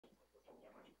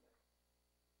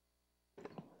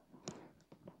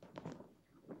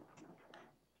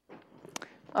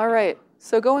All right,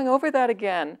 so going over that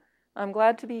again, I'm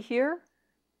glad to be here,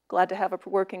 glad to have a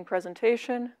working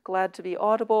presentation, glad to be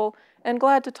audible, and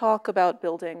glad to talk about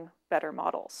building better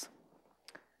models.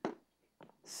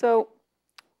 So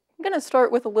I'm going to start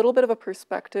with a little bit of a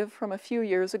perspective from a few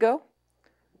years ago.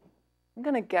 I'm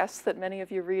going to guess that many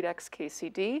of you read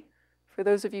XKCD. For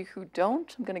those of you who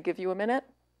don't, I'm going to give you a minute.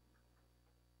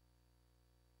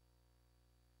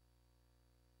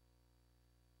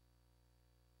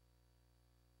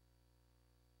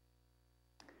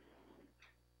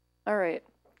 All right,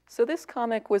 so this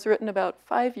comic was written about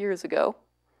 5 years ago,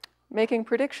 making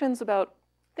predictions about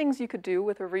things you could do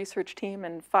with a research team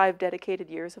and 5 dedicated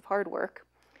years of hard work.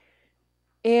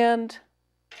 And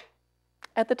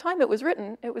at the time it was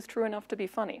written, it was true enough to be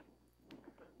funny.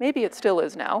 Maybe it still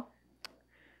is now.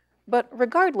 But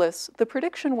regardless, the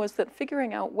prediction was that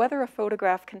figuring out whether a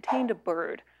photograph contained a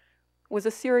bird was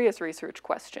a serious research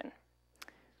question.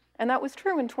 And that was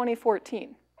true in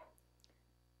 2014.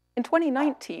 In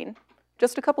 2019,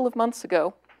 just a couple of months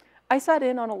ago, I sat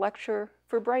in on a lecture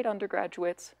for bright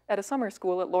undergraduates at a summer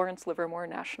school at Lawrence Livermore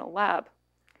National Lab.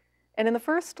 And in the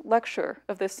first lecture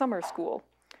of this summer school,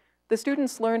 the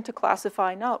students learned to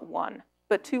classify not 1,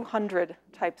 but 200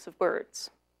 types of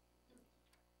birds.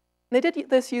 They did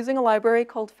this using a library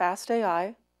called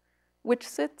FastAI, which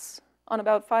sits on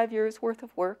about 5 years' worth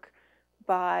of work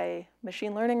by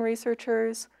machine learning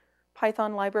researchers,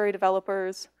 Python library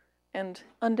developers, and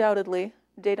undoubtedly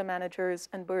data managers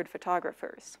and bird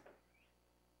photographers.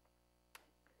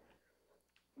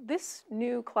 This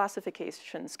new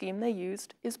classification scheme they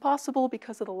used is possible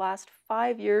because of the last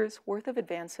 5 years' worth of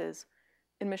advances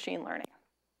in machine learning.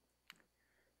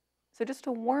 So just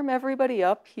to warm everybody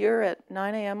up here at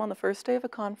 9 a.m. on the first day of a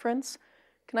conference,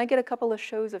 can I get a couple of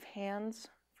shows of hands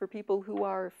for people who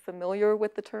are familiar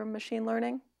with the term machine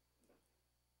learning?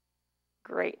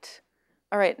 Great.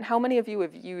 All right, and how many of you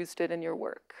have used it in your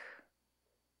work?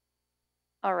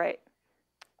 All right.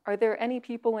 Are there any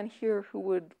people in here who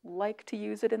would like to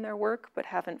use it in their work but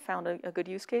haven't found a good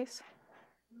use case?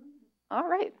 All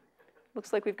right.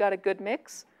 Looks like we've got a good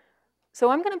mix. So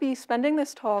I'm going to be spending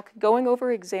this talk going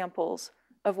over examples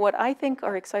of what I think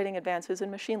are exciting advances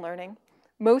in machine learning,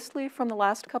 mostly from the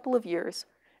last couple of years,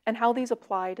 and how these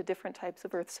apply to different types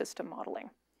of Earth system modeling.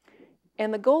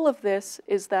 And the goal of this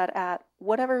is that at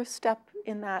whatever step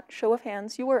in that show of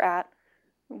hands you were at,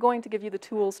 I'm going to give you the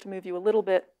tools to move you a little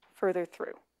bit further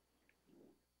through.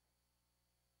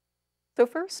 So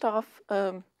first off,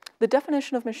 the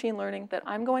definition of machine learning that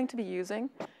I'm going to be using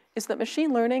is that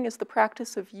machine learning is the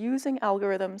practice of using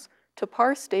algorithms to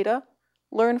parse data,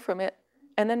 learn from it,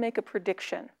 and then make a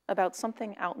prediction about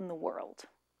something out in the world.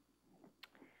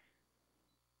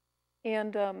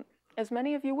 And as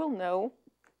many of you will know,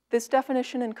 this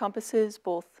definition encompasses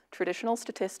both traditional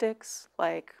statistics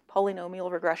like polynomial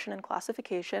regression and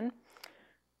classification,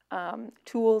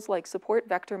 tools like support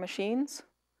vector machines,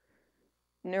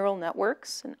 neural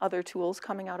networks, and other tools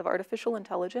coming out of artificial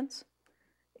intelligence.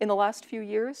 In the last few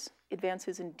years,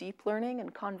 advances in deep learning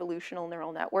and convolutional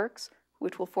neural networks,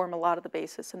 which will form a lot of the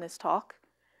basis in this talk,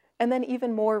 and then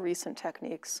even more recent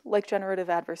techniques like generative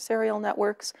adversarial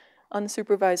networks,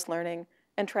 unsupervised learning,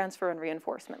 and transfer and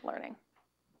reinforcement learning.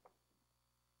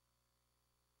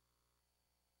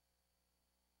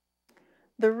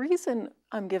 The reason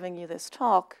I'm giving you this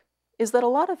talk is that a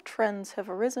lot of trends have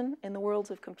arisen in the worlds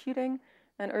of computing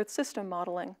and Earth system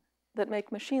modeling that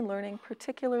make machine learning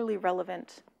particularly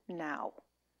relevant now.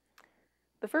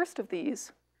 The first of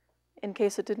these, in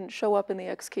case it didn't show up in the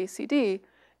XKCD,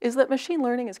 is that machine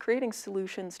learning is creating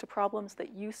solutions to problems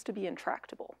that used to be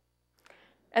intractable.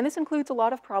 And this includes a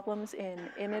lot of problems in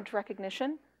image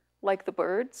recognition, like the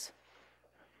birds,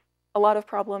 a lot of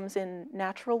problems in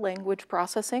natural language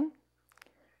processing,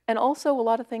 and also a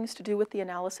lot of things to do with the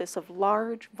analysis of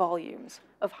large volumes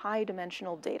of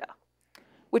high-dimensional data,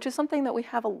 which is something that we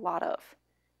have a lot of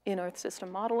in Earth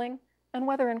system modeling and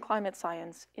weather and climate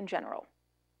science in general.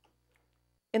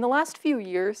 In the last few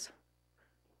years,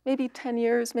 maybe 10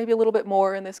 years, maybe a little bit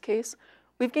more in this case,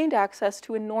 we've gained access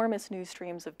to enormous new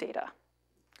streams of data.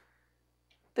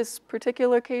 This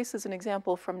particular case is an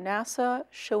example from NASA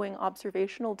showing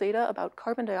observational data about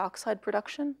carbon dioxide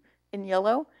production in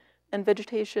yellow and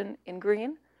vegetation in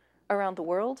green around the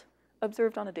world,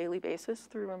 observed on a daily basis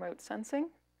through remote sensing.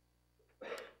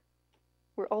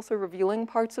 We're also revealing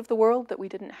parts of the world that we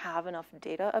didn't have enough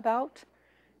data about.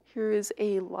 Here is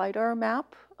a LiDAR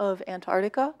map of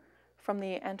Antarctica from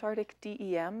the Antarctic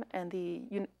DEM and the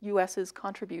US's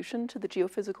contribution to the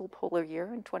geophysical polar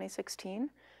year in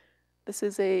 2016. This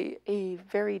is a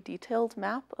very detailed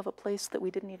map of a place that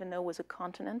we didn't even know was a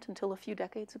continent until a few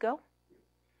decades ago.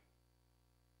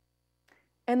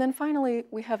 And then finally,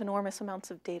 we have enormous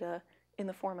amounts of data in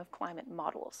the form of climate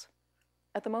models.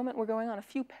 At the moment, we're going on a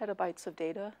few petabytes of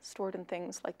data stored in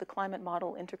things like the Climate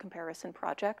Model Intercomparison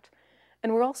Project,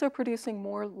 and we're also producing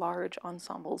more large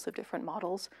ensembles of different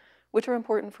models, which are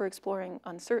important for exploring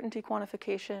uncertainty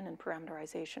quantification and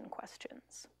parameterization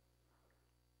questions.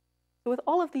 So with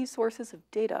all of these sources of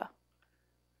data,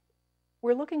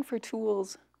 we're looking for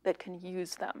tools that can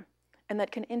use them and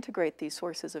that can integrate these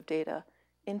sources of data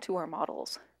into our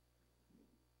models.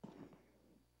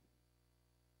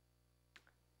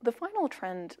 The final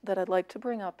trend that I'd like to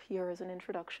bring up here as an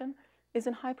introduction is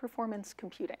in high-performance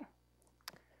computing.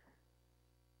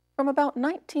 From about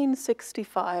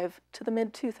 1965 to the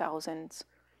mid-2000s,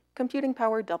 computing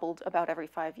power doubled about every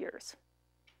 5 years.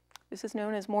 This is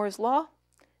known as Moore's Law.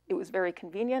 It was very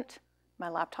convenient. My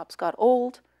laptops got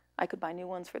old. I could buy new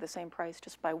ones for the same price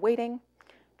just by waiting.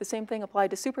 The same thing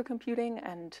applied to supercomputing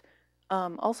and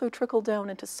also trickled down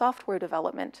into software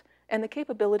development and the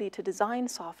capability to design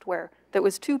software that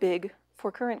was too big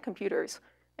for current computers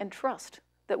and trust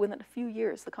that within a few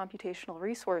years the computational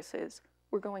resources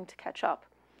were going to catch up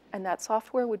and that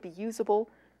software would be usable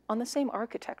on the same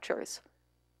architectures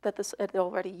that this had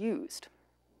already used.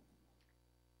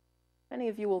 Many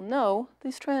of you will know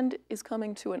this trend is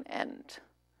coming to an end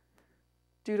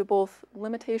due to both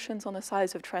limitations on the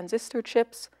size of transistor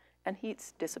chips and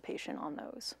heat dissipation on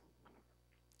those.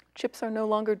 Chips are no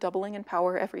longer doubling in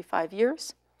power every 5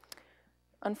 years.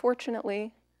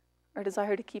 Unfortunately, our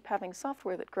desire to keep having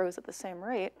software that grows at the same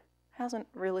rate hasn't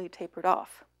really tapered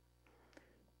off.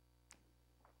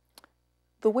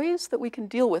 The ways that we can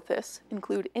deal with this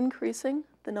include increasing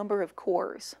the number of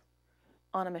cores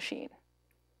on a machine.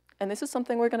 And this is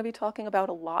something we're going to be talking about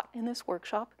a lot in this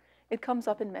workshop. It comes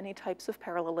up in many types of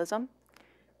parallelism.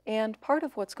 And part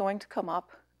of what's going to come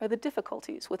up are the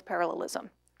difficulties with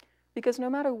parallelism. Because no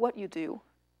matter what you do,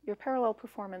 your parallel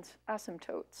performance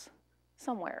asymptotes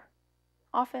somewhere.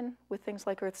 Often, with things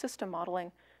like Earth system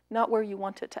modeling, not where you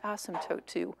want it to asymptote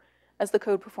to, as the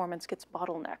code performance gets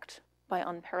bottlenecked by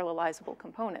unparallelizable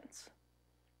components.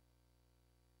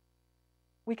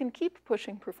 We can keep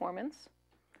pushing performance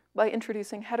by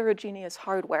introducing heterogeneous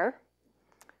hardware.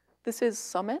 This is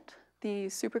Summit, the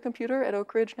supercomputer at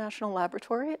Oak Ridge National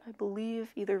Laboratory, I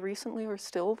believe either recently or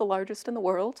still the largest in the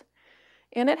world.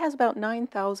 And it has about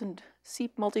 9,000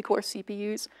 MultiCore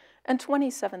CPUs and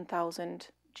 27,000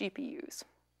 GPUs.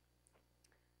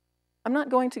 I'm not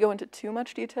going to go into too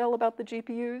much detail about the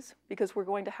GPUs because we're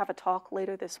going to have a talk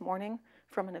later this morning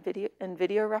from an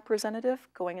NVIDIA representative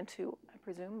going into, I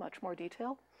presume, much more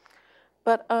detail.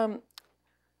 But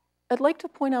I'd like to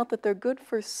point out that they're good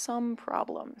for some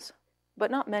problems, but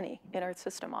not many in Earth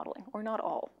system modeling, or not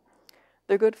all.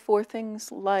 They're good for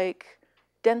things like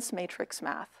dense matrix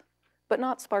math, but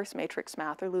not sparse matrix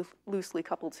math or loosely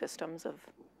coupled systems of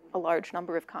a large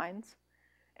number of kinds.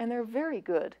 And they're very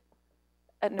good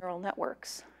at neural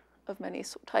networks of many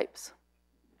types.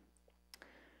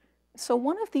 So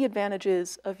one of the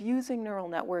advantages of using neural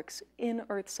networks in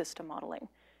Earth system modeling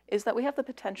is that we have the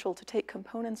potential to take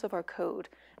components of our code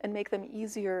and make them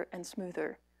easier and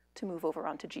smoother to move over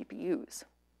onto GPUs.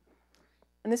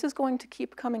 And this is going to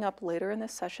keep coming up later in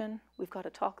this session. We've got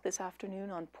a talk this afternoon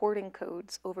on porting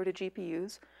codes over to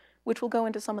GPUs, which will go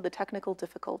into some of the technical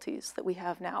difficulties that we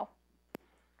have now.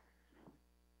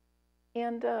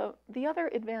 And the other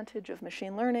advantage of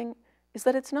machine learning is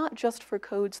that it's not just for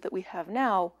codes that we have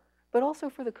now, but also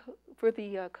for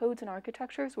the codes and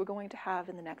architectures we're going to have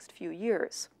in the next few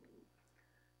years.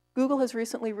 Google has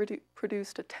recently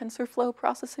produced a TensorFlow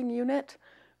processing unit.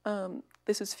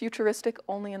 This is futuristic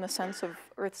only in the sense of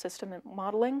Earth system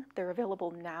modeling. They're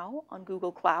available now on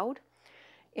Google Cloud.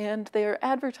 And they're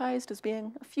advertised as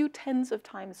being a few tens of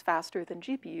times faster than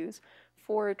GPUs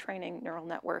for training neural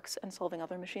networks and solving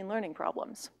other machine learning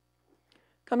problems.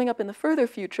 Coming up in the further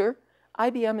future,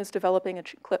 IBM is developing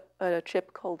a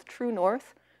chip called True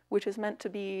North, which is meant to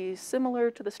be similar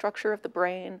to the structure of the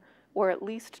brain, or at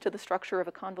least to the structure of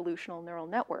a convolutional neural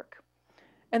network.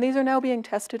 And these are now being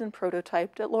tested and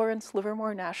prototyped at Lawrence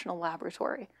Livermore National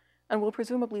Laboratory, and will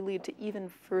presumably lead to even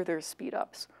further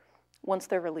speed-ups once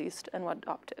they're released and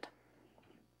adopted.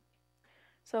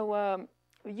 So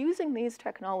using these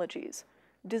technologies,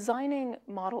 designing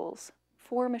models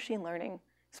for machine learning,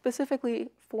 specifically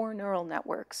for neural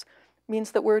networks,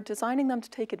 means that we're designing them to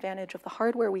take advantage of the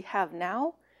hardware we have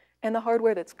now and the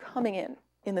hardware that's coming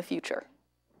in the future.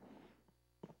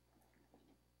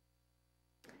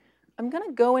 I'm going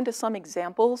to go into some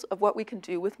examples of what we can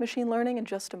do with machine learning in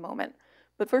just a moment.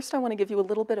 But first I want to give you a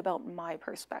little bit about my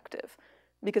perspective,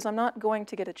 because I'm not going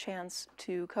to get a chance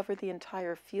to cover the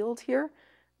entire field here.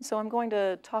 So I'm going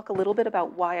to talk a little bit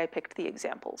about why I picked the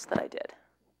examples that I did.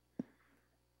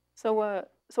 So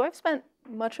I've spent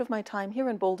much of my time here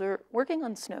in Boulder working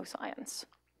on snow science,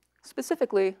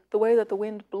 specifically the way that the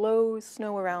wind blows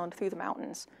snow around through the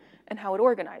mountains and how it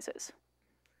organizes.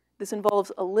 This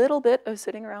involves a little bit of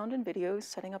sitting around in videos,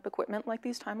 setting up equipment like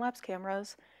these time-lapse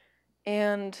cameras,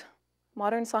 and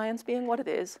modern science being what it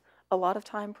is, a lot of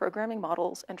time programming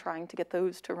models and trying to get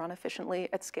those to run efficiently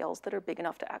at scales that are big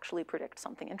enough to actually predict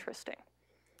something interesting.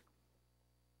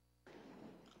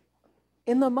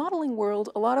 In the modeling world,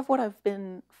 a lot of what I've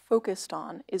been focused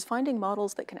on is finding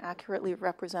models that can accurately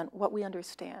represent what we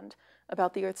understand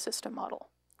about the Earth system model.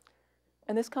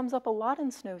 And this comes up a lot in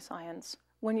snow science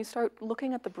when you start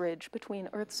looking at the bridge between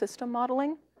Earth system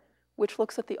modeling, which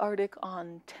looks at the Arctic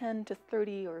on 10 to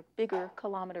 30 or bigger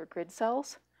kilometer grid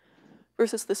cells,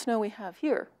 versus the snow we have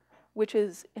here, which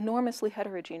is enormously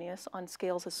heterogeneous on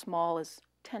scales as small as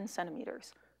 10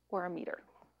 centimeters or a meter.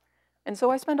 And so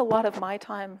I spend a lot of my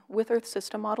time with Earth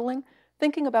system modeling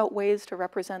thinking about ways to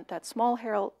represent that small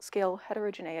scale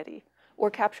heterogeneity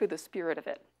or capture the spirit of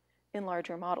it in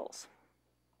larger models.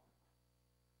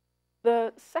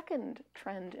 The second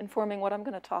trend informing what I'm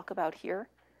going to talk about here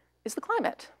is the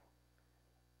climate.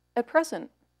 At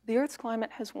present, the Earth's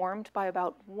climate has warmed by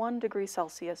about 1 degree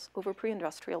Celsius over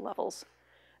pre-industrial levels,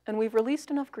 and we've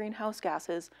released enough greenhouse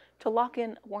gases to lock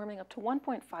in warming up to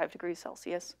 1.5 degrees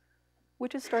Celsius,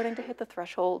 which is starting to hit the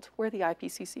threshold where the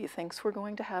IPCC thinks we're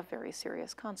going to have very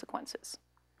serious consequences.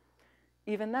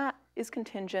 Even that is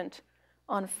contingent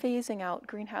on phasing out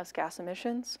greenhouse gas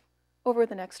emissions over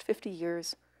the next 50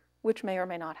 years, which may or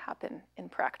may not happen in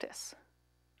practice.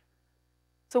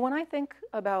 So when I think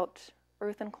about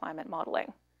Earth and climate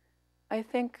modeling, I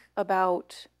think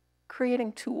about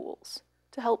creating tools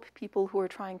to help people who are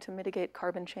trying to mitigate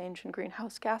carbon change and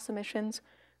greenhouse gas emissions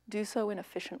do so in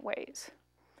efficient ways.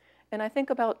 And I think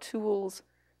about tools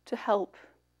to help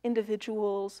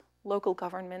individuals, local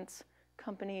governments,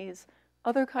 companies,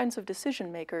 other kinds of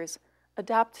decision makers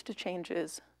adapt to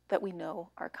changes that we know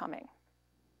are coming.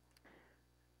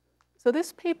 So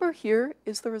this paper here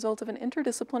is the result of an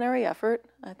interdisciplinary effort,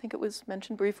 I think it was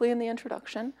mentioned briefly in the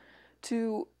introduction,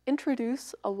 to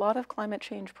introduce a lot of climate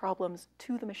change problems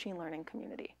to the machine learning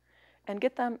community and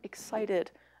get them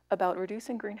excited about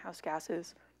reducing greenhouse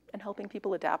gases and helping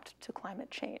people adapt to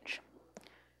climate change.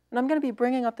 And I'm going to be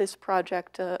bringing up this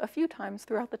project a few times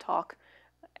throughout the talk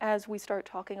as we start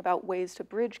talking about ways to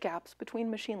bridge gaps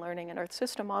between machine learning and Earth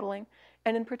system modeling,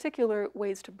 and in particular,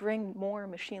 ways to bring more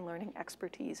machine learning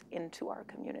expertise into our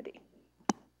community.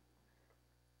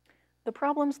 The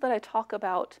problems that I talk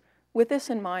about with this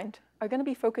in mind are going to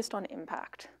be focused on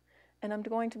impact. And I'm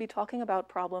going to be talking about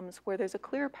problems where there's a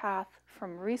clear path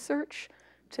from research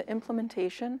to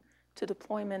implementation to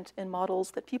deployment in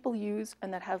models that people use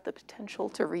and that have the potential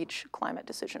to reach climate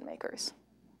decision makers.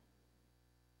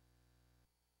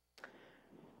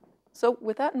 So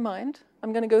with that in mind,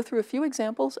 I'm going to go through a few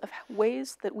examples of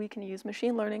ways that we can use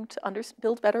machine learning to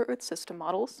build better Earth system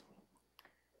models.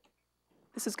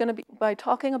 This is going to be, by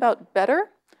talking about better,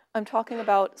 I'm talking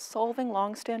about solving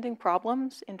long-standing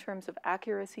problems in terms of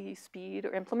accuracy, speed,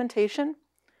 or implementation,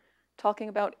 talking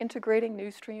about integrating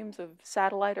new streams of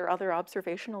satellite or other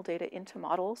observational data into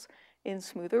models in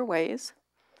smoother ways,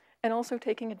 and also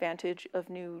taking advantage of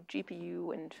new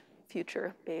GPU and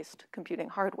future-based computing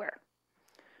hardware.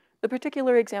 The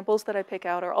particular examples that I pick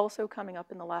out are also coming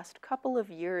up in the last couple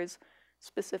of years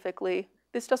specifically.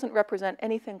 This doesn't represent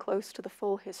anything close to the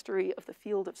full history of the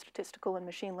field of statistical and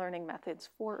machine learning methods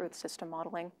for Earth system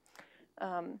modeling,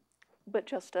 but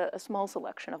just a small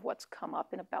selection of what's come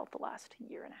up in about the last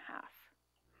year and a half.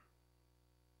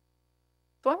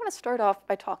 So I want to start off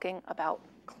by talking about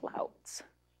clouds.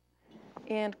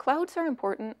 And clouds are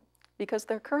important because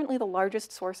they're currently the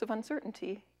largest source of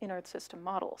uncertainty in Earth system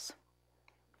models.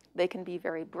 They can be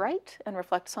very bright and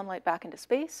reflect sunlight back into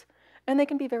space, and they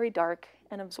can be very dark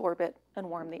and absorb it and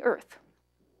warm the Earth.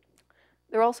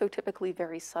 They're also typically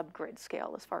very subgrid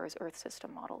scale as far as Earth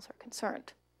system models are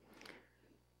concerned.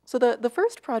 So the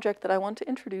first project that I want to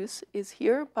introduce is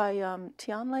here by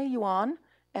Tianlei Yuan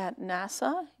at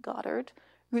NASA, Goddard,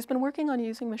 who's been working on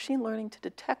using machine learning to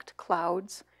detect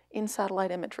clouds in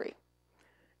satellite imagery.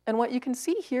 And what you can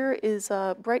see here is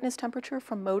brightness temperature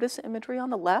from MODIS imagery on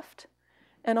the left,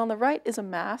 and on the right is a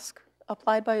mask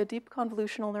applied by a deep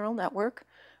convolutional neural network,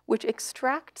 which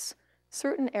extracts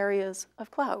certain areas of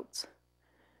clouds.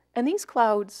 And these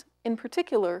clouds, in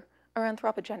particular, are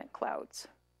anthropogenic clouds.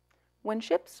 When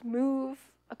ships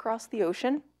move across the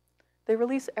ocean, they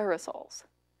release aerosols.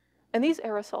 And these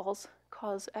aerosols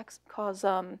cause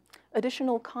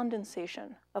additional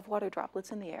condensation of water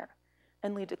droplets in the air.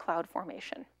 and lead to cloud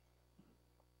formation.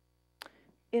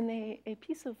 In a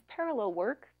piece of parallel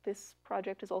work, this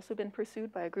project has also been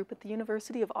pursued by a group at the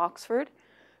University of Oxford,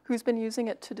 who's been using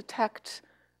it to detect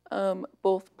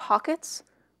both pockets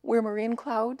where marine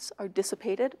clouds are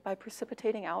dissipated by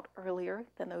precipitating out earlier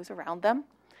than those around them,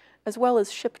 as well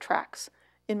as ship tracks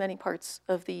in many parts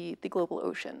of the global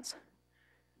oceans.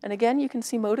 And again, you can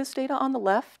see MODIS data on the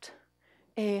left,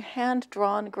 a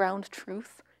hand-drawn ground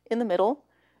truth in the middle,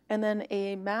 and then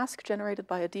a mask generated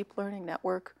by a deep learning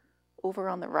network over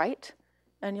on the right.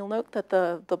 And you'll note that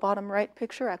the bottom right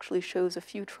picture actually shows a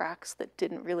few tracks that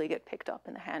didn't really get picked up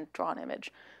in the hand-drawn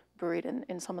image, buried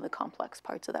in some of the complex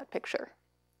parts of that picture.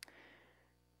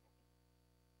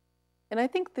 And I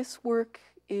think this work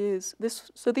is,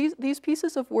 these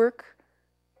pieces of work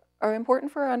are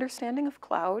important for our understanding of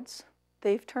clouds.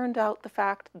 They've turned out the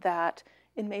fact that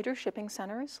in major shipping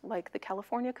centers, like the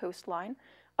California coastline,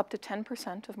 up to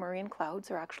 10% of marine clouds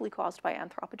are actually caused by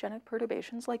anthropogenic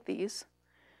perturbations like these.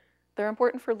 They're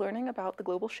important for learning about the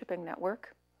global shipping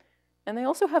network. And they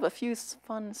also have a few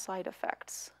fun side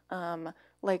effects,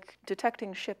 like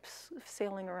detecting ships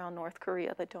sailing around North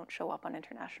Korea that don't show up on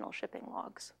international shipping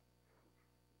logs.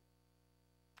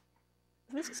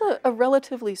 This is a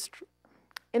relatively,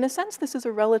 in a sense, this is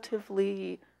a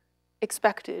relatively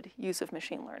expected use of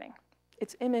machine learning.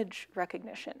 It's image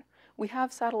recognition. We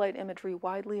have satellite imagery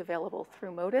widely available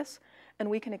through MODIS, and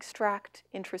we can extract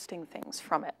interesting things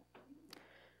from it.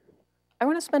 I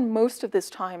want to spend most of this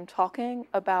time talking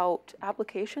about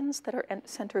applications that are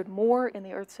centered more in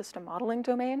the Earth system modeling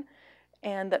domain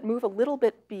and that move a little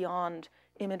bit beyond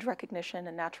image recognition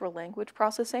and natural language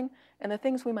processing and the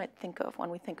things we might think of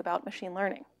when we think about machine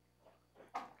learning.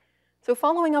 So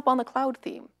following up on the cloud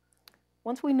theme,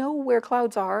 once we know where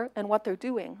clouds are and what they're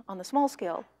doing on the small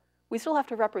scale, we still have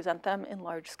to represent them in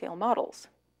large-scale models.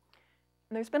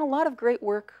 And there's been a lot of great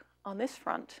work on this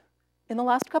front in the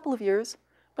last couple of years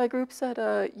by groups at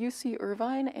UC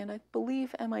Irvine and I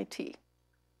believe MIT.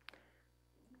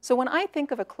 So when I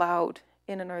think of a cloud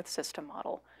in an Earth system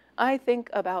model, I think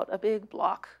about a big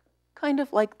block, kind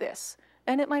of like this.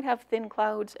 And it might have thin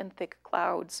clouds and thick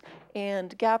clouds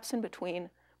and gaps in between.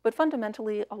 But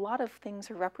fundamentally, a lot of things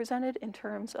are represented in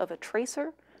terms of a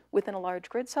tracer within a large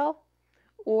grid cell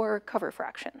or cover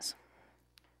fractions.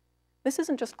 This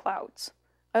isn't just clouds.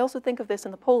 I also think of this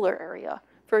in the polar area,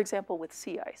 for example, with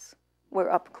sea ice,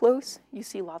 where up close, you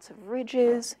see lots of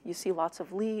ridges, you see lots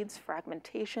of leads,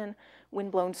 fragmentation,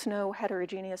 windblown snow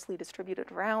heterogeneously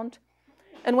distributed around.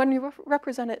 And when you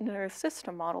represent it in an Earth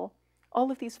system model,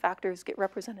 all of these factors get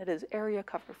represented as area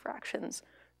cover fractions,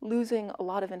 losing a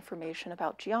lot of information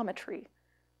about geometry,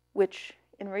 which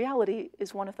in reality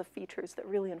is one of the features that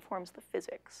really informs the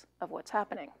physics of what's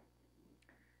happening.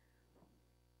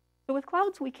 So with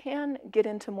clouds, we can get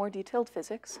into more detailed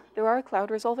physics. There are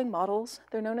cloud resolving models.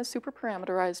 They're known as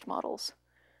superparameterized models.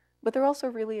 But they're also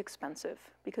really expensive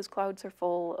because clouds are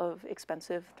full of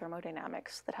expensive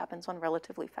thermodynamics that happens on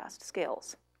relatively fast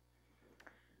scales.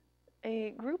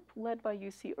 A group led by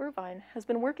UC Irvine has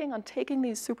been working on taking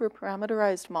these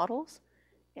superparameterized models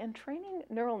and training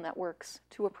neural networks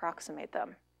to approximate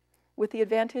them, with the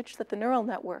advantage that the neural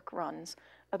network runs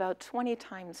about 20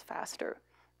 times faster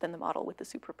than the model with the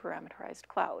superparameterized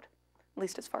cloud, at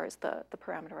least as far as the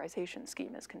parameterization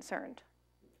scheme is concerned.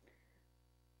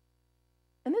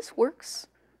 And this works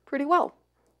pretty well.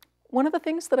 One of the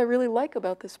things that I really like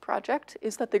about this project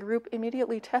is that the group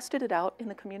immediately tested it out in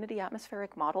the community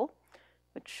atmospheric model,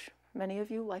 which many of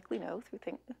you likely know through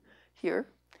here.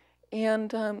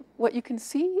 And what you can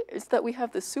see is that we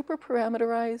have the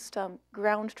superparameterized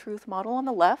ground truth model on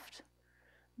the left,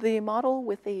 the model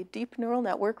with a deep neural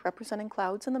network representing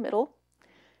clouds in the middle,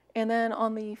 and then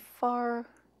on the far,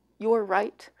 your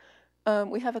right,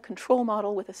 we have a control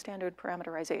model with a standard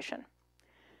parameterization.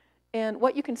 And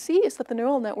what you can see is that the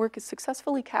neural network is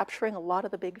successfully capturing a lot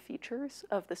of the big features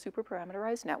of the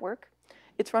superparameterized network.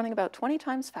 It's running about 20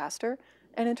 times faster,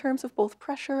 and in terms of both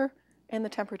pressure and the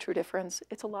temperature difference,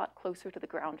 it's a lot closer to the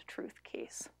ground truth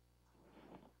case.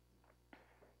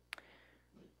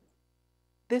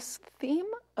 This theme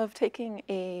of taking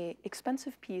an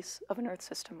expensive piece of an Earth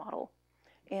system model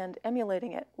and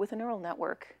emulating it with a neural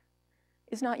network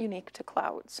is not unique to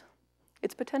clouds.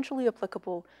 It's potentially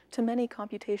applicable to many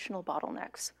computational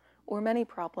bottlenecks or many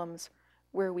problems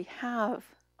where we have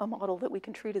a model that we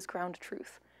can treat as ground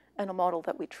truth and a model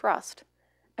that we trust,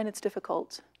 and it's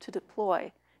difficult to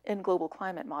deploy in global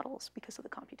climate models because of the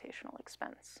computational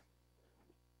expense.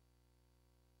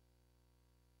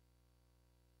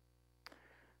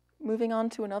 Moving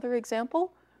on to another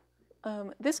example,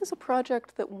 this is a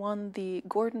project that won the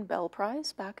Gordon Bell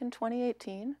Prize back in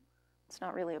 2018 It's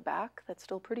not really a back, that's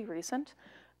still pretty recent.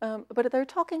 But they're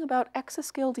talking about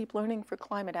exascale deep learning for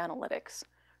climate analytics,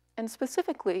 and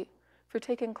specifically for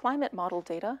taking climate model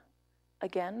data,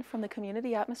 again from the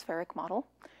community atmospheric model,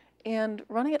 and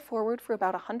running it forward for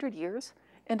about 100 years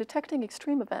and detecting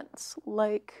extreme events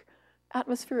like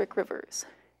atmospheric rivers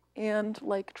and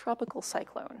like tropical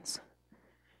cyclones.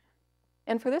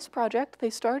 And for this project, they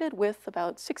started with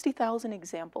about 60,000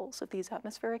 examples of these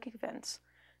atmospheric events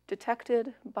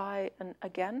detected by,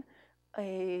 again,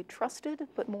 a trusted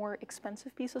but more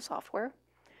expensive piece of software.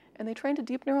 And they trained a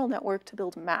deep neural network to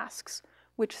build masks,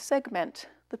 which segment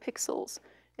the pixels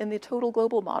in the total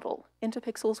global model into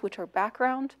pixels which are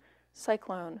background,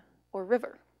 cyclone, or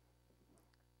river.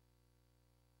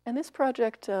 And this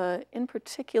project in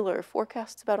particular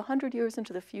forecasts about 100 years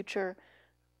into the future,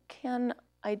 can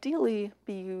ideally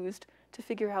be used to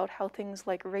figure out how things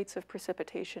like rates of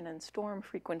precipitation and storm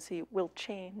frequency will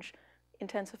change,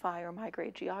 intensify, or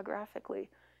migrate geographically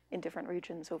in different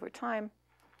regions over time,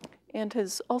 and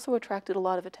has also attracted a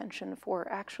lot of attention for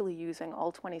actually using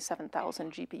all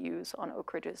 27,000 GPUs on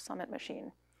Oak Ridge's Summit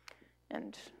machine,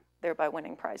 and thereby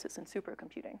winning prizes in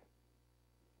supercomputing.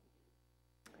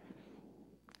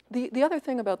 The other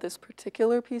thing about this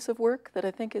particular piece of work that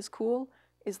I think is cool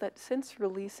is that since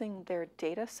releasing their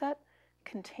data set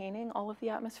containing all of the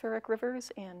atmospheric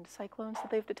rivers and cyclones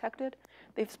that they've detected,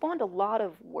 they've spawned a lot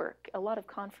of work, a lot of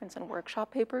conference and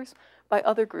workshop papers by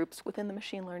other groups within the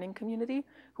machine learning community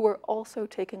who are also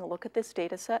taking a look at this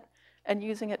data set and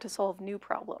using it to solve new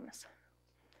problems.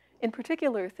 In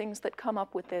particular, things that come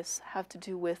up with this have to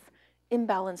do with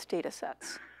imbalanced data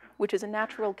sets, which is a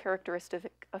natural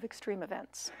characteristic of extreme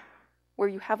events, where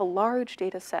you have a large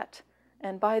data set,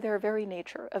 and by their very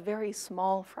nature, a very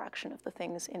small fraction of the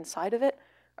things inside of it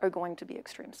are going to be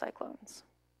extreme cyclones.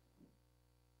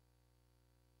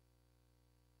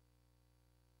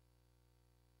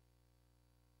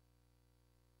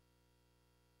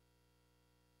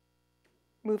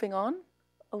 Moving on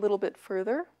a little bit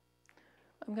further,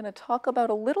 I'm going to talk about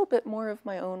a little bit more of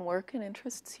my own work and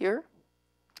interests here.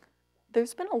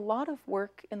 There's been a lot of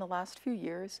work in the last few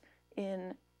years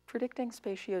in predicting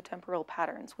spatiotemporal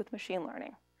patterns with machine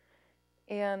learning.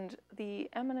 And the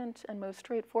eminent and most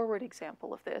straightforward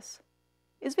example of this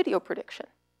is video prediction.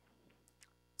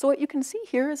 So what you can see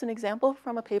here is an example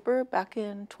from a paper back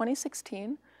in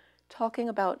 2016 talking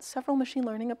about several machine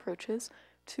learning approaches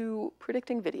to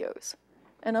predicting videos.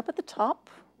 And up at the top,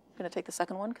 I'm going to take the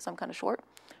second one because I'm kind of short,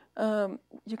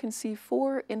 you can see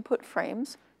 4 input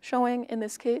frames showing, in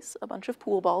this case, a bunch of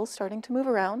pool balls starting to move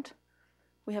around.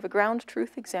 We have a ground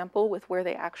truth example with where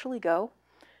they actually go.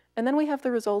 And then we have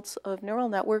the results of neural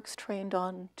networks trained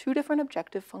on 2 different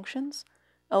objective functions,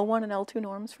 L1 and L2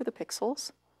 norms for the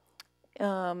pixels,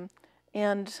 and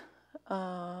then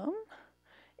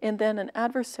an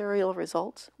adversarial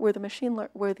result where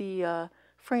the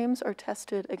frames are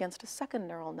tested against a second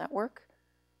neural network,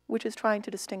 which is trying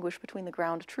to distinguish between the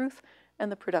ground truth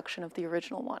and the production of the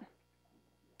original one.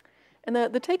 And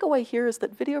the takeaway here is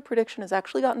that video prediction has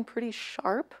actually gotten pretty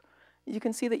sharp. You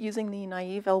can see that using the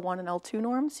naive L1 and L2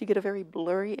 norms, you get a very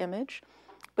blurry image.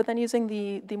 But then using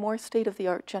the more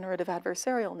state-of-the-art generative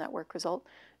adversarial network result,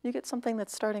 you get something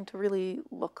that's starting to really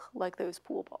look like those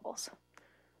pool balls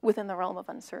within the realm of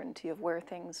uncertainty of where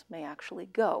things may actually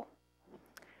go.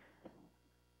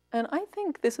 And I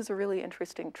think this is a really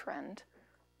interesting trend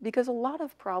because a lot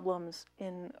of problems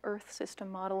in Earth system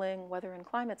modeling, weather and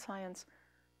climate science,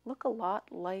 look a lot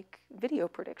like video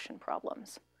prediction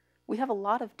problems. We have a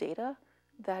lot of data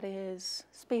that is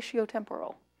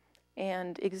spatiotemporal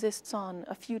and exists on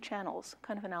a few channels,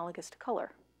 kind of analogous to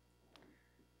color.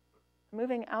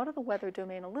 Moving out of the weather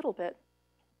domain a little bit,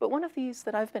 but one of these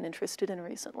that I've been interested in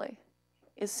recently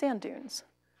is sand dunes,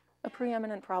 a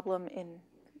preeminent problem in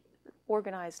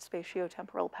organized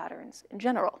spatiotemporal patterns in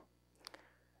general.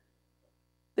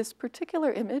 This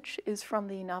particular image is from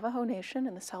the Navajo Nation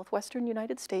in the southwestern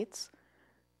United States.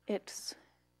 It's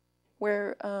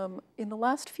where, in the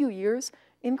last few years,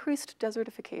 increased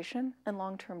desertification and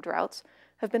long-term droughts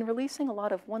have been releasing a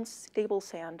lot of once stable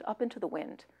sand up into the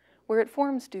wind, where it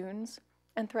forms dunes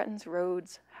and threatens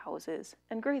roads, houses,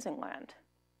 and grazing land.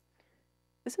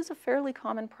 This is a fairly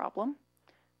common problem.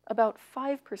 About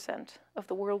 5% of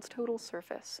the world's total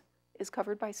surface is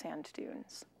covered by sand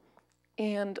dunes.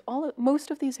 And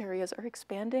most of these areas are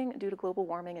expanding due to global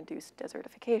warming-induced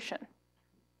desertification.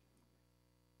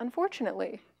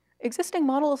 Unfortunately, existing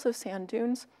models of sand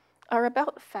dunes are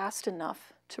about fast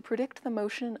enough to predict the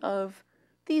motion of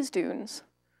these dunes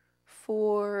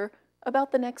for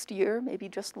about the next year, maybe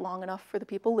just long enough for the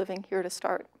people living here to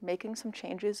start making some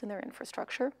changes in their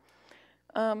infrastructure.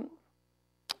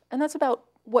 And that's about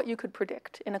what you could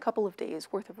predict in a couple of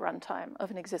days worth of runtime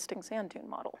of an existing sand dune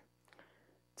model.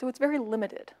 So it's very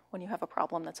limited when you have a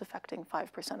problem that's affecting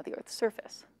 5% of the Earth's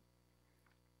surface.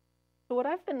 So what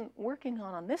I've been working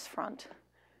on this front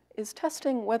is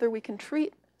testing whether we can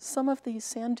treat some of these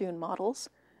sand dune models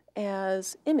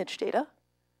as image data.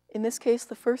 In this case,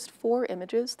 the first 4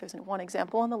 images, there's one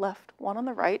example on the left, one on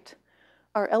the right,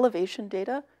 are elevation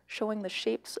data showing the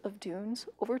shapes of dunes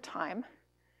over time,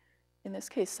 in this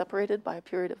case separated by a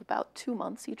period of about 2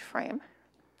 months each frame,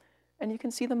 and you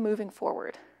can see them moving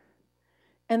forward.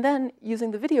 And then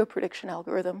using the video prediction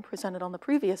algorithm presented on the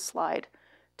previous slide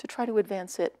to try to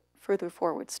advance it further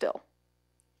forward still.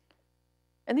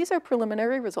 And these are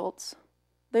preliminary results.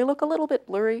 They look a little bit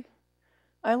blurry.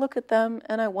 I look at them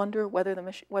and I wonder whether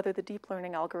the deep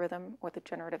learning algorithm, or the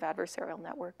generative adversarial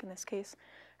network in this case,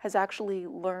 has actually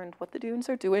learned what the dunes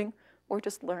are doing, or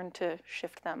just learned to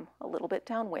shift them a little bit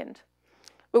downwind.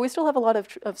 But we still have a lot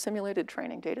of simulated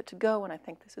training data to go, and I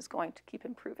think this is going to keep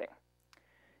improving.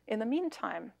 In the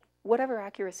meantime, whatever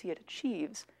accuracy it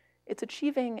achieves, it's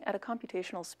achieving at a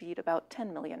computational speed about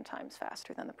 10 million times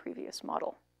faster than the previous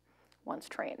model, once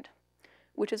trained,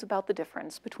 which is about the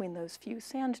difference between those few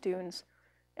sand dunes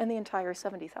and the entire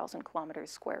 70,000 kilometers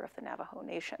square of the Navajo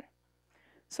Nation.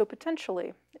 So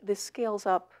potentially, this scales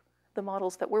up the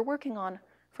models that we're working on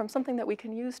from something that we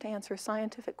can use to answer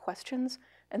scientific questions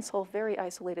and solve very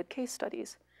isolated case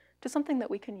studies to something that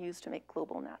we can use to make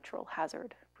global natural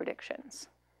hazard predictions.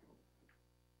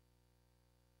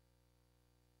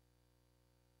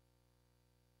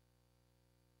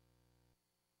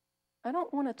 I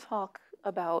don't want to talk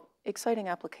about exciting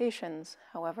applications,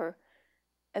 however,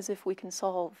 as if we can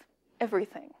solve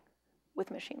everything with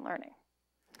machine learning.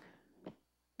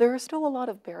 There are still a lot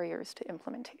of barriers to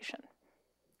implementation.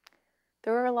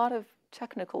 There are a lot of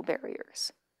technical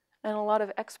barriers and a lot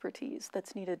of expertise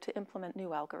that's needed to implement new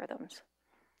algorithms,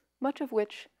 much of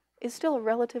which is still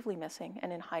relatively missing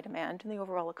and in high demand in the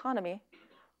overall economy,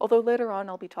 although later on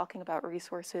I'll be talking about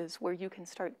resources where you can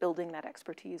start building that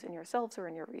expertise in yourselves or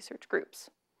in your research groups.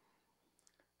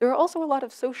 There are also a lot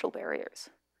of social barriers,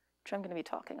 which I'm going to be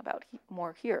talking about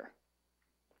more here.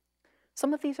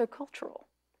 Some of these are cultural.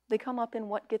 They come up in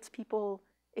what gets people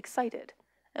excited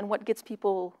and what gets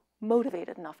people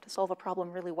motivated enough to solve a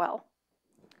problem really well.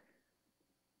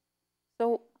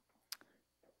 So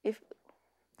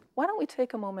why don't we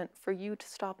take a moment for you to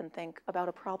stop and think about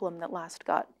a problem that last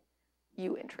got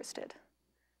you interested.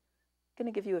 I'm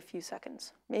going to give you a few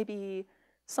seconds. Maybe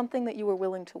something that you were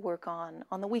willing to work on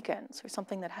the weekends, or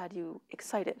something that had you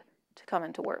excited to come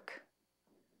into work.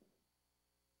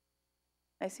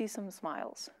 I see some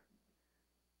smiles.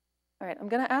 All right, I'm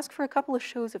going to ask for a couple of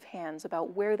shows of hands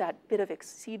about where that bit of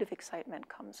seed of excitement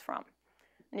comes from.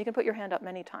 And you can put your hand up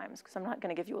many times, because I'm not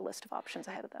going to give you a list of options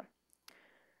ahead of them.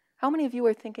 How many of you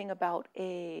are thinking about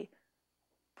a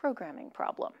programming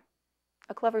problem?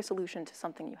 A clever solution to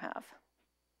something you have?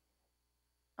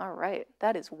 All right,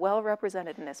 that is well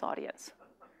represented in this audience.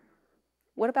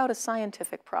 What about a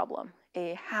scientific problem?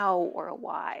 A how or a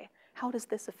why? How does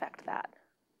this affect that?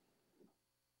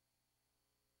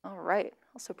 All right,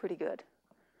 also pretty good.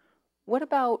 What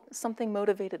about something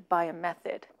motivated by a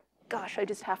method? Gosh, I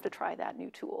just have to try that new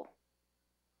tool.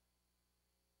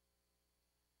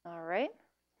 All right.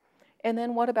 And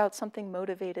then what about something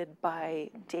motivated by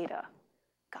data?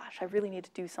 Gosh, I really need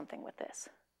to do something with this.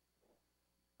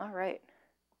 All right.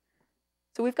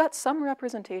 So we've got some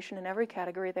representation in every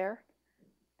category there.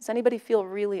 Does anybody feel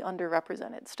really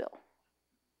underrepresented still?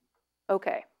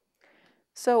 Okay.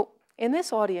 So in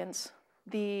this audience,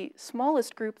 the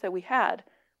smallest group that we had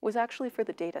was actually for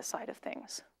the data side of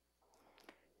things.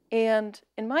 And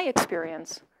in my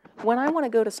experience, when I want to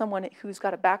go to someone who's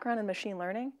got a background in machine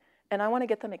learning and I want to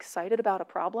get them excited about a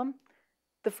problem,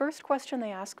 the first question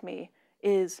they ask me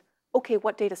is, okay,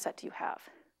 what data set do you have?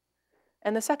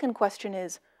 And the second question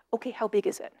is, okay, how big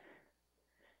is it?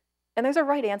 And there's a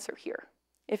right answer here.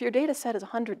 If your data set is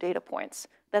 100 data points,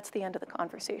 that's the end of the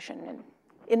conversation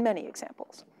in many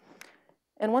examples.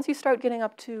 And once you start getting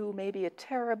up to maybe a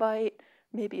terabyte,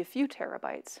 maybe a few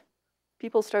terabytes,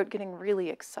 people start getting really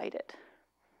excited.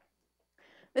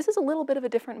 This is a little bit of a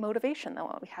different motivation than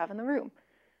what we have in the room,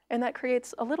 and that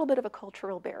creates a little bit of a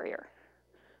cultural barrier,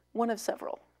 one of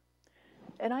several.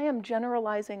 And I am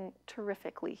generalizing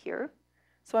terrifically here,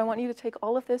 so I want you to take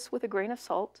all of this with a grain of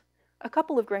salt, a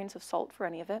couple of grains of salt for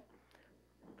any of it,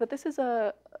 but this is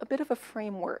a bit of a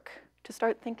framework to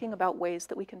start thinking about ways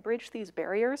that we can bridge these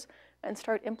barriers and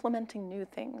start implementing new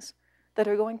things that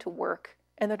are going to work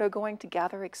and that are going to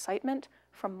gather excitement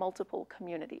from multiple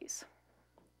communities.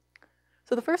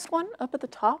 So the first one up at the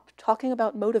top, talking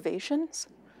about motivations.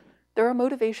 There are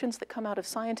motivations that come out of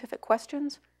scientific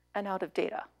questions and out of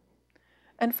data.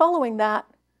 And following that,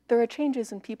 there are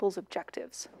changes in people's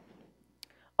objectives.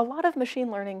 A lot of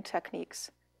machine learning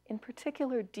techniques, in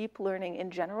particular deep learning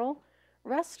in general,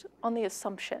 rest on the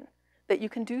assumption that you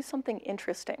can do something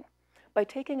interesting by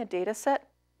taking a data set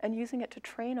and using it to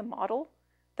train a model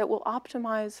that will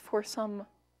optimize for some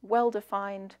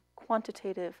well-defined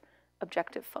quantitative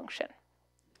objective function.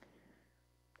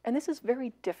 And this is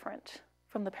very different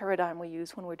from the paradigm we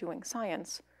use when we're doing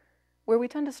science, where we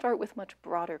tend to start with much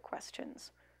broader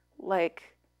questions,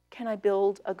 like, can I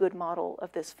build a good model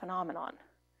of this phenomenon?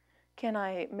 Can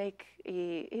I make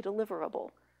a deliverable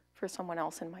for someone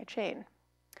else in my chain?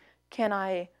 Can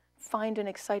I find an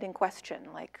exciting question,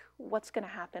 like, what's going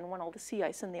to happen when all the sea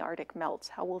ice in the Arctic melts?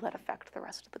 How will that affect the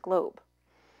rest of the globe?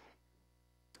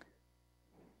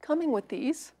 Coming with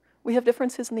these, we have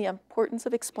differences in the importance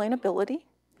of explainability.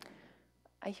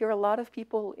 I hear a lot of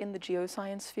people in the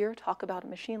geoscience sphere talk about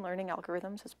machine learning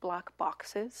algorithms as black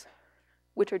boxes,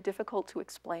 which are difficult to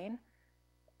explain,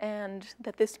 and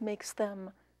that this makes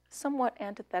them somewhat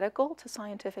antithetical to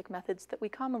scientific methods that we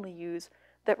commonly use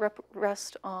that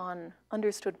rest on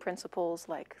understood principles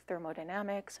like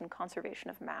thermodynamics and conservation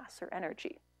of mass or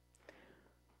energy.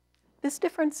 This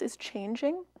difference is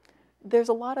changing. There's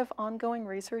a lot of ongoing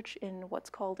research in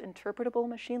what's called interpretable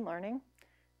machine learning,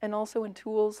 and also in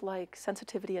tools like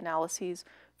sensitivity analyses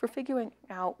for figuring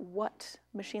out what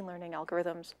machine learning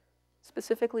algorithms,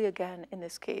 specifically again in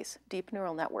this case, deep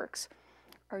neural networks,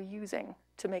 are using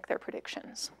to make their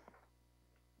predictions.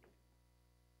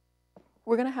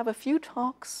 We're going to have a few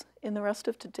talks in the rest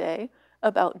of today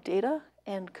about data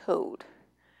and code.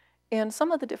 And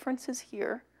some of the differences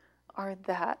here are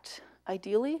that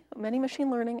ideally, many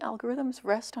machine learning algorithms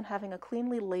rest on having a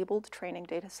cleanly labeled training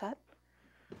data set,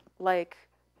 like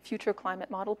future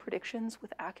climate model predictions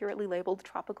with accurately labeled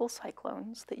tropical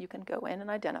cyclones that you can go in and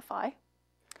identify.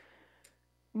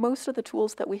 Most of the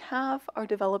tools that we have are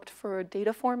developed for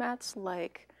data formats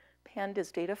like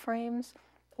pandas data frames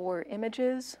or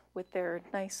images with their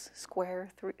nice square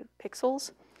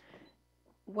pixels,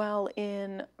 while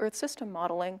in Earth system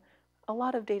modeling, a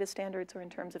lot of data standards are in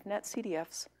terms of net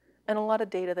CDFs, and a lot of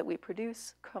data that we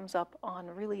produce comes up on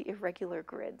really irregular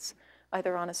grids,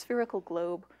 either on a spherical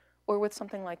globe or with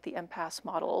something like the MPAS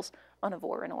models on a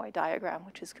Voronoi diagram,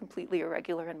 which is completely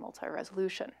irregular and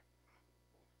multi-resolution.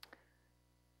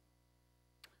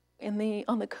 On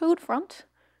the code front,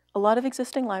 a lot of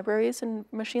existing libraries in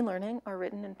machine learning are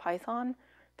written in Python.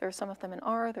 There are some of them in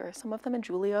R, there are some of them in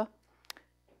Julia.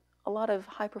 A lot of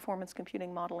high-performance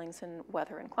computing modelings in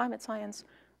weather and climate science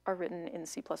are written in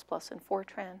C++ and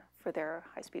Fortran for their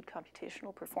high-speed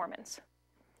computational performance.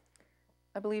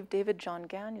 I believe David John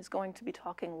Gann is going to be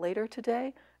talking later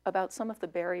today about some of the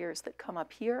barriers that come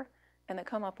up here and that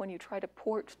come up when you try to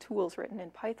port tools written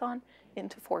in Python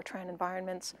into Fortran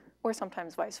environments, or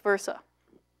sometimes vice versa.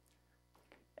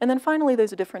 And then finally,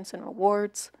 there's a difference in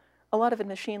rewards. A lot of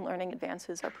machine learning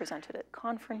advances are presented at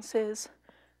conferences.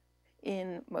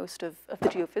 In most of the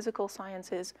geophysical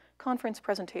sciences, conference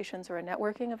presentations are a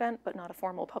networking event, but not a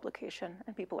formal publication,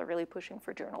 and people are really pushing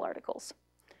for journal articles.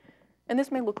 And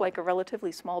this may look like a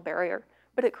relatively small barrier,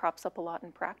 but it crops up a lot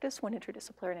in practice when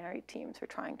interdisciplinary teams are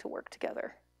trying to work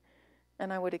together.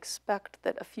 And I would expect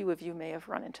that a few of you may have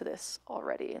run into this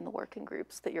already in the working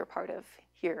groups that you're part of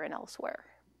here and elsewhere.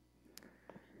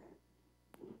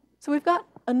 So we've got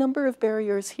a number of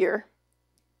barriers here.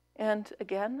 And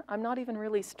again, I'm not even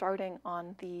really starting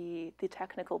on the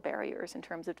technical barriers in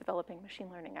terms of developing machine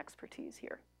learning expertise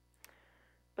here.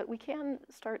 But we can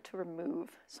start to remove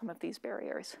some of these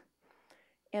barriers.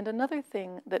 And another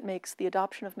thing that makes the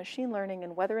adoption of machine learning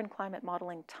in weather and climate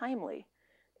modeling timely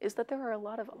is that there are a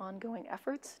lot of ongoing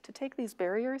efforts to take these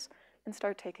barriers and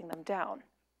start taking them down.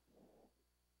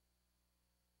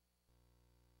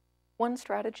 One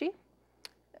strategy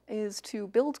is to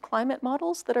build climate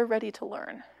models that are ready to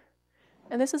learn.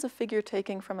 And this is a figure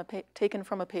taken from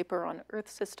a paper on Earth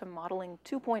System Modeling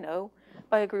 2.0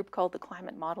 by a group called the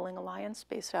Climate Modeling Alliance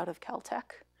based out of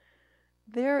Caltech.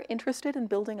 They're interested in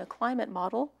building a climate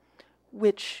model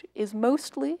which is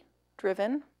mostly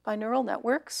driven by neural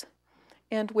networks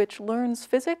and which learns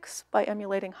physics by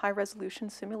emulating high-resolution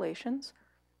simulations,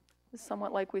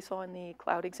 somewhat like we saw in the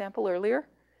cloud example earlier,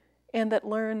 and that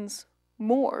learns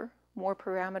more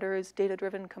parameters,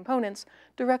 data-driven components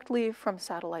directly from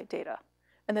satellite data,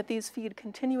 and that these feed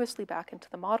continuously back into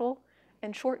the model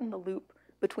and shorten the loop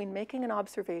between making an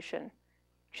observation,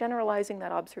 generalizing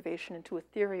that observation into a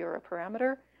theory or a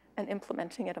parameter, and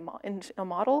implementing it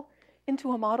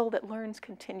into a model that learns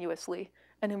continuously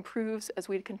and improves as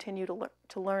we continue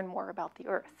to learn more about the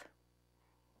Earth.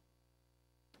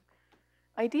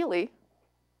 Ideally,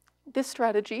 this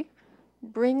strategy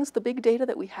brings the big data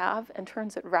that we have and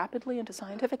turns it rapidly into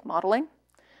scientific modeling,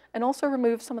 and also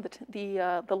removes some of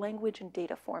the language and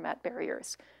data format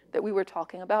barriers that we were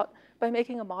talking about by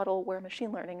making a model where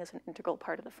machine learning is an integral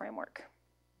part of the framework.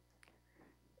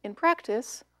 In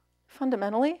practice,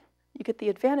 fundamentally, you get the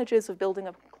advantages of building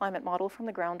a climate model from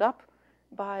the ground up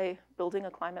by building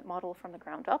a climate model from the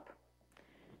ground up.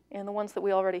 And the ones that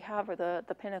we already have are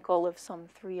the pinnacle of some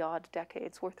 3-odd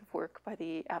decades worth of work by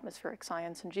the atmospheric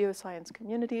science and geoscience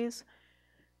communities.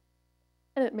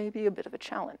 And it may be a bit of a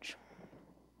challenge.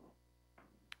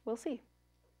 We'll see.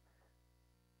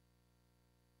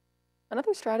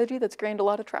 Another strategy that's gained a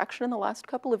lot of traction in the last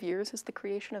couple of years is the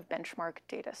creation of benchmark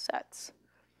data sets.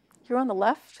 Here on the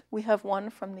left, we have one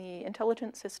from the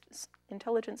Intelligent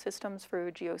Systems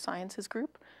for Geosciences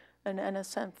group, an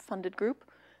NSF-funded group,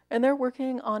 and they're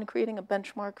working on creating a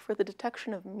benchmark for the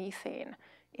detection of methane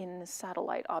in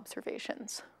satellite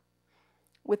observations,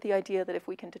 with the idea that if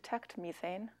we can detect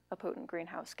methane, a potent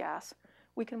greenhouse gas,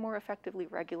 we can more effectively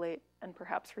regulate and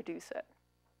perhaps reduce it.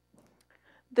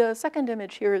 The second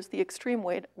image here is the extreme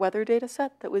weather data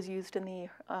set that was used in the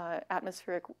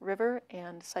atmospheric river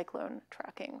and cyclone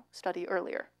tracking study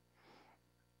earlier.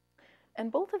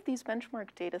 And both of these benchmark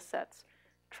data sets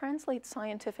translate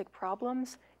scientific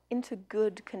problems into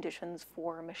good conditions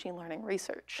for machine learning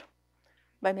research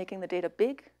by making the data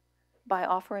big, by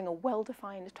offering a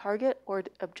well-defined target or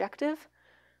objective,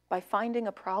 by finding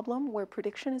a problem where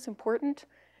prediction is important,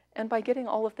 and by getting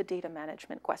all of the data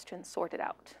management questions sorted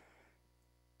out.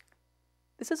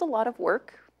 This is a lot of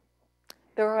work.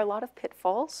 There are a lot of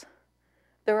pitfalls.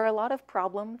 There are a lot of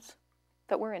problems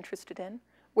that we're interested in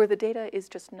where the data is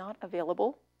just not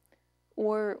available,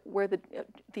 or where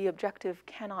the objective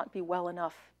cannot be well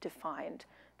enough defined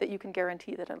that you can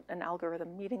guarantee that an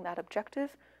algorithm meeting that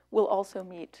objective will also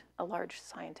meet a large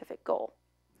scientific goal.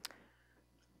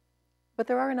 But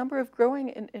there are a number of growing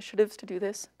initiatives to do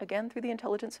this, again through the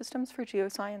Intelligent Systems for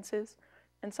Geosciences,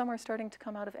 and some are starting to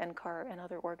come out of NCAR and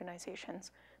other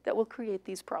organizations that will create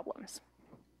these problems.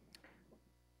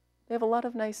 They have a lot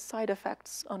of nice side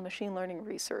effects on machine learning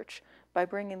research by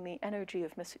bringing the energy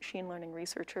of machine learning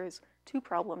researchers to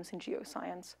problems in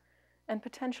geoscience and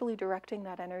potentially directing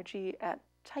that energy at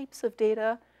types of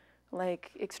data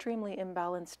like extremely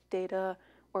imbalanced data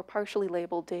or partially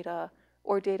labeled data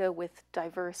or data with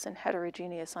diverse and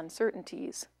heterogeneous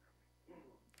uncertainties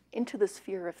into the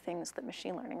sphere of things that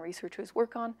machine learning researchers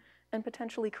work on, and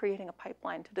potentially creating a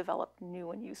pipeline to develop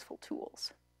new and useful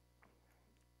tools.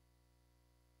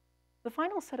 The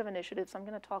final set of initiatives I'm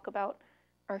going to talk about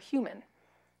are human.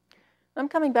 I'm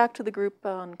coming back to the group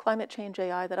on climate change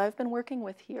AI that I've been working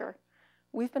with here.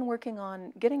 We've been working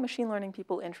on getting machine learning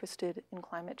people interested in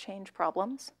climate change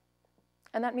problems,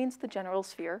 and that means the general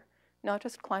sphere, not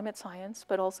just climate science,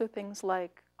 but also things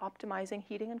like optimizing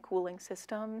heating and cooling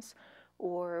systems,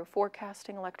 or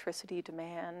forecasting electricity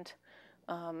demand,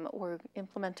 or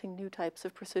implementing new types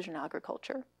of precision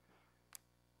agriculture.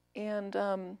 And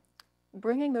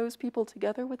bringing those people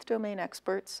together with domain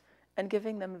experts and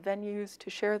giving them venues to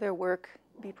share their work,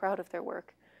 be proud of their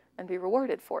work, and be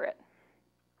rewarded for it.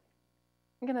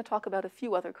 I'm going to talk about a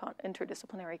few other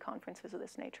interdisciplinary conferences of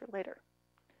this nature later.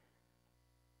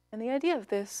 And the idea of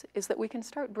this is that we can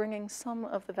start bringing some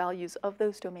of the values of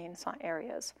those domain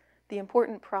areas, the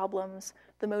important problems,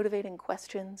 the motivating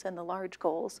questions, and the large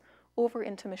goals over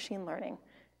into machine learning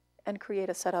and create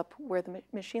a setup where the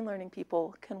machine learning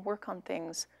people can work on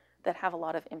things that have a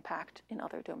lot of impact in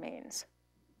other domains,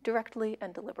 directly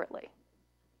and deliberately.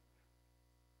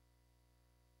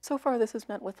 So far, this is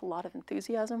met with a lot of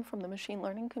enthusiasm from the machine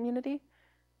learning community.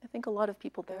 I think a lot of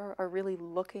people there are really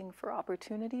looking for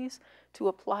opportunities to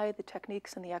apply the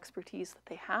techniques and the expertise that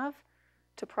they have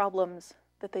to problems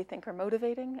that they think are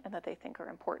motivating and that they think are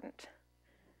important.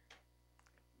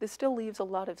 This still leaves a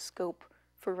lot of scope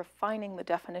for refining the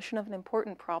definition of an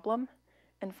important problem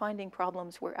and finding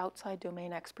problems where outside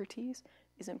domain expertise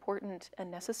is important and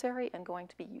necessary and going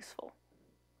to be useful.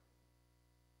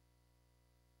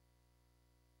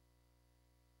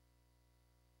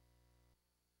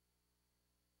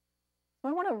 So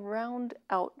I want to round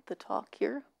out the talk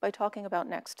here by talking about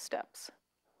next steps.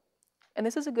 And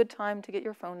this is a good time to get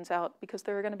your phones out because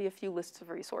there are going to be a few lists of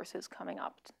resources coming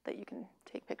up that you can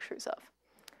take pictures of.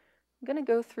 I'm going to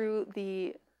go through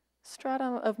the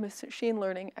stratum of machine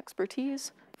learning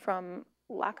expertise from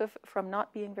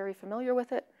not being very familiar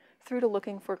with it through to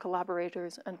looking for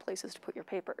collaborators and places to put your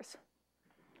papers.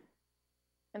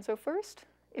 And so first,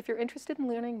 if you're interested in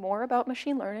learning more about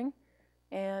machine learning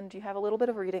and you have a little bit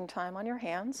of reading time on your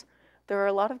hands, there are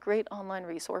a lot of great online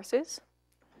resources.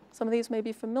 Some of these may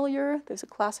be familiar. There's a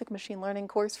classic machine learning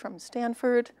course from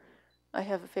Stanford. I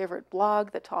have a favorite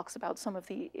blog that talks about some of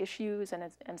the issues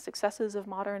and successes of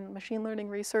modern machine learning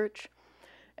research.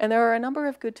 And there are a number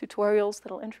of good tutorials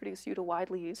that'll introduce you to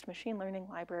widely used machine learning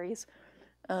libraries.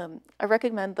 I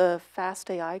recommend the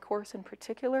Fast AI course in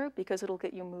particular because it'll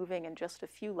get you moving in just a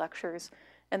few lectures,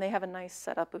 and they have a nice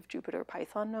setup of Jupyter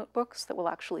Python notebooks that will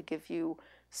actually give you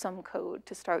some code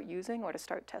to start using or to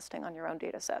start testing on your own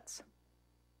data sets.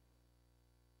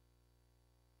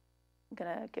 I'm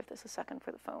gonna give this a second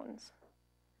for the phones.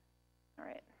 All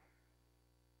right.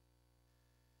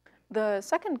 The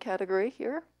second category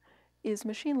here is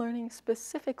machine learning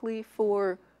specifically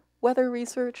for weather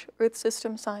research, earth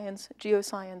system science,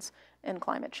 geoscience, and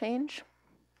climate change.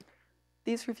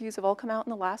 These reviews have all come out in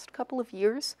the last couple of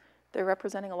years. They're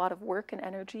representing a lot of work and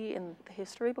energy in the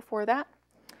history before that.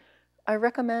 I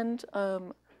recommend,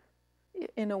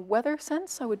 in a weather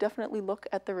sense, I would definitely look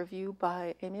at the review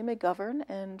by Amy McGovern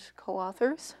and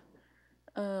co-authors.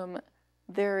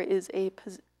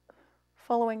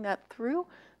 Following that through,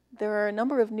 there are a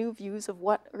number of new views of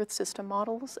what Earth system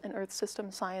models and Earth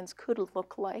system science could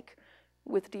look like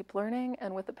with deep learning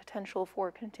and with the potential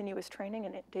for continuous training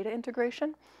and data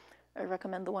integration. I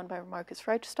recommend the one by Marcus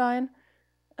Reichstein.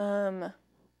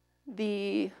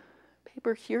 The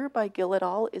paper here by Gill et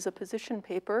al. Is a position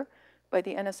paper by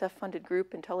the NSF-funded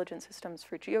group Intelligent Systems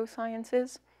for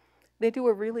Geosciences. They do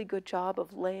a really good job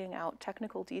of laying out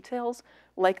technical details,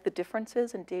 like the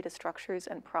differences in data structures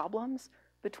and problems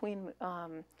between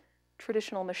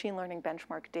traditional machine learning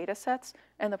benchmark data sets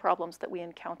and the problems that we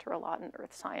encounter a lot in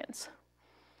earth science.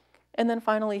 And then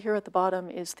finally, here at the bottom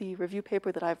is the review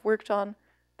paper that I've worked on.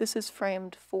 This is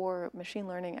framed for machine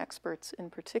learning experts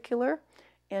in particular,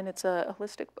 and it's a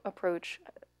holistic approach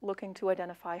looking to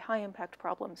identify high-impact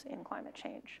problems in climate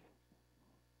change.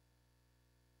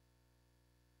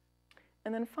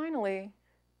 And then finally,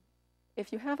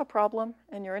 if you have a problem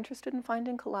and you're interested in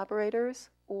finding collaborators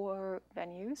or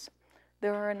venues,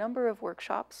 there are a number of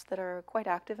workshops that are quite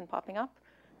active and popping up.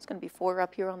 There's going to be 4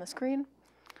 up here on the screen.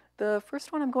 The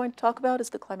first one I'm going to talk about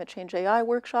is the Climate Change AI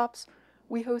workshops.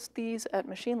 We host these at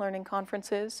machine learning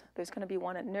conferences. There's going to be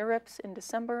one at NeurIPS in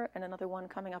December and another one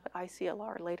coming up at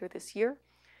ICLR later this year.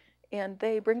 And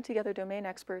they bring together domain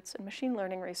experts and machine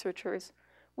learning researchers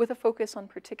with a focus on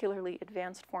particularly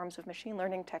advanced forms of machine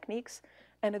learning techniques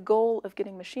and a goal of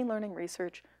getting machine learning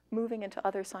research moving into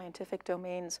other scientific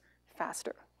domains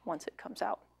faster once it comes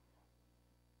out.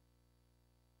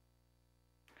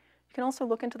 You can also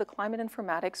look into the Climate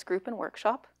Informatics group and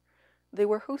workshop. They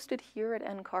were hosted here at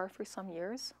NCAR for some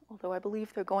years, although I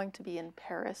believe they're going to be in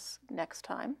Paris next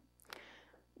time.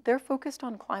 They're focused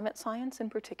on climate science in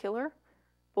particular,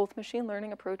 both machine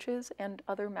learning approaches and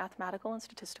other mathematical and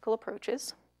statistical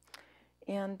approaches.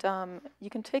 And you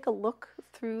can take a look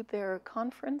through their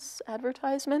conference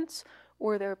advertisements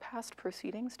or their past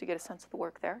proceedings to get a sense of the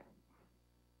work there.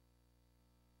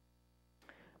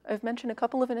 I've mentioned a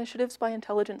couple of initiatives by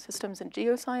Intelligent Systems and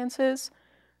Geosciences.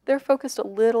 They're focused a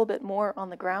little bit more on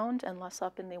the ground and less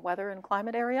up in the weather and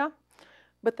climate area,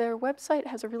 but their website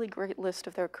has a really great list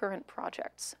of their current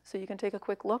projects, so you can take a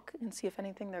quick look and see if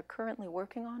anything they're currently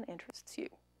working on interests you.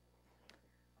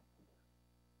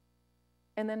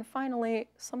 And then finally,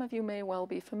 some of you may well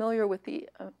be familiar with the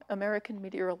American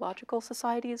Meteorological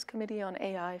Society's Committee on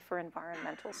AI for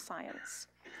Environmental Science.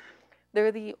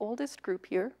 They're the oldest group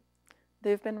here.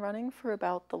 They've been running for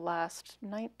about the last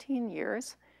 19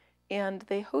 years, and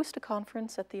they host a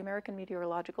conference at the American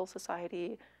Meteorological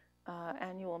Society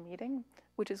annual meeting,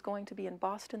 which is going to be in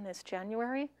Boston this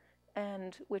January,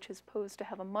 and which is posed to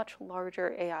have a much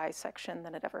larger AI section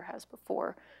than it ever has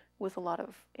before, with a lot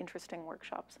of interesting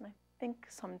workshops and I think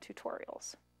some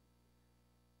tutorials.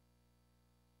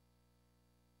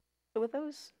 So with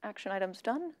those action items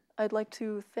done, I'd like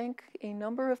to thank a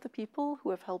number of the people who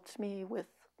have helped me with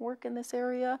work in this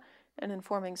area and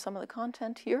informing some of the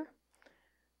content here.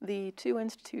 The 2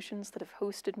 institutions that have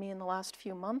hosted me in the last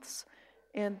few months,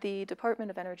 and the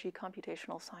Department of Energy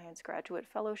Computational Science Graduate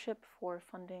Fellowship for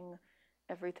funding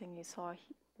everything you saw,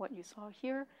 what you saw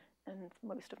here, and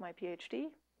most of my PhD.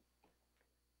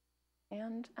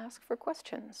 And ask for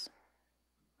questions.